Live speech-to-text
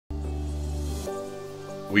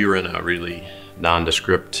We were in a really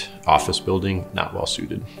nondescript office building, not well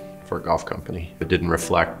suited for a golf company. It didn't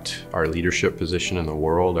reflect our leadership position in the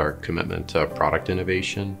world, our commitment to product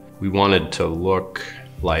innovation. We wanted to look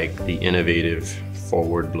like the innovative,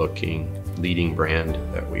 forward-looking, leading brand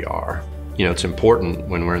that we are. You know, it's important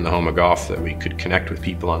when we're in the home of golf that we could connect with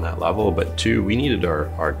people on that level, but two, we needed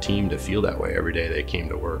our team to feel that way every day they came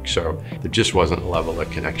to work. So there just wasn't a level of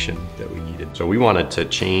connection that we needed. So we wanted to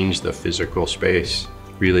change the physical space,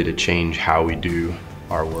 really to change how we do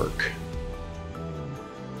our work.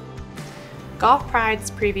 Golf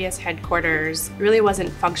Pride's previous headquarters really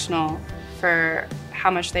wasn't functional for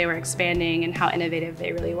how much they were expanding and how innovative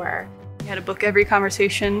they really were. We had to book every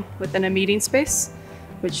conversation within a meeting space,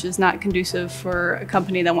 which is not conducive for a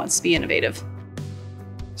company that wants to be innovative.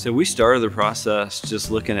 So we started the process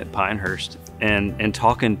just looking at Pinehurst and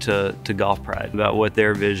talking to Golf Pride about what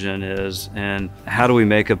their vision is and how do we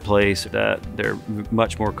make a place that they're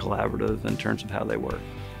much more collaborative in terms of how they work.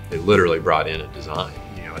 They literally brought in a design,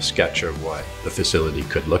 a sketch of what the facility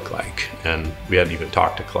could look like. And we hadn't even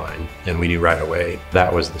talked to Cline, and we knew right away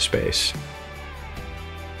that was the space.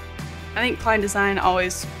 I think Cline Design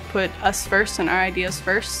always put us first and our ideas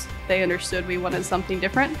first. They understood we wanted something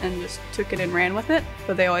different and just took it and ran with it,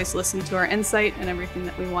 but they always listened to our insight and everything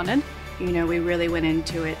that we wanted. You know, we really went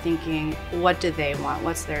into it thinking, what do they want?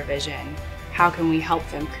 What's their vision? How can we help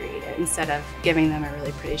them create it instead of giving them a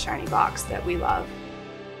really pretty shiny box that we love?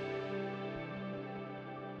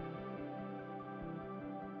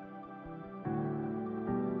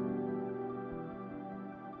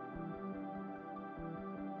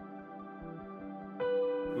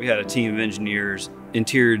 We had a team of engineers,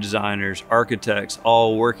 interior designers, architects,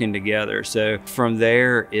 all working together. So from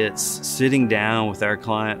there, it's sitting down with our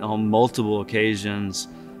client on multiple occasions,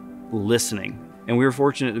 listening. And we were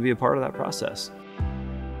fortunate to be a part of that process.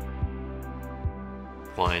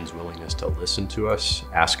 Cline's willingness to listen to us,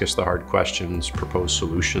 ask us the hard questions, propose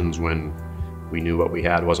solutions when we knew what we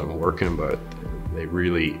had wasn't working, but they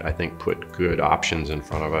really, I think, put good options in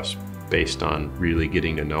front of us based on really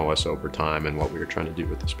getting to know us over time and what we were trying to do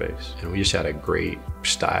with the space. And we just had a great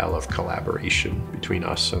style of collaboration between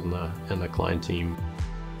us and the Cline team.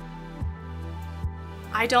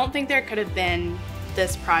 I don't think there could have been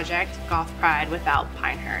this project, Golf Pride, without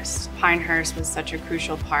Pinehurst. Pinehurst was such a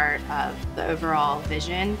crucial part of the overall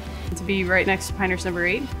vision. To be right next to Pinehurst number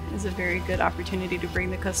 8 is a very good opportunity to bring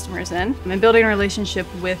the customers in. And building a relationship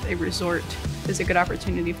with a resort is a good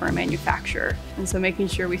opportunity for a manufacturer. And so making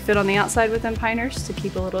sure we fit on the outside within Pinehurst to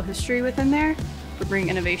keep a little history within there, but bring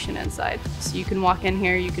innovation inside. So you can walk in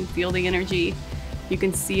here, you can feel the energy, you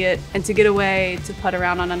can see it, and to get away to putt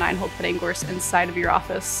around on a 9-hole putting course inside of your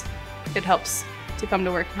office, it helps to come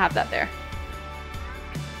to work and have that there.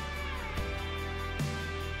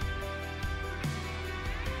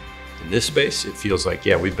 In this space, it feels like,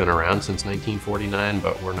 yeah, we've been around since 1949,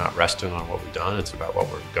 but we're not resting on what we've done. It's about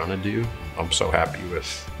what we're gonna do. I'm so happy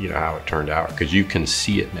with how it turned out, because you can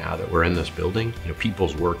see it now that we're in this building.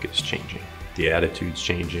 People's work is changing. The attitude's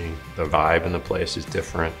changing. The vibe in the place is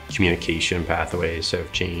different. Communication pathways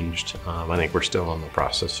have changed. I think we're still in the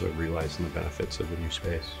process of realizing the benefits of the new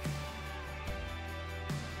space.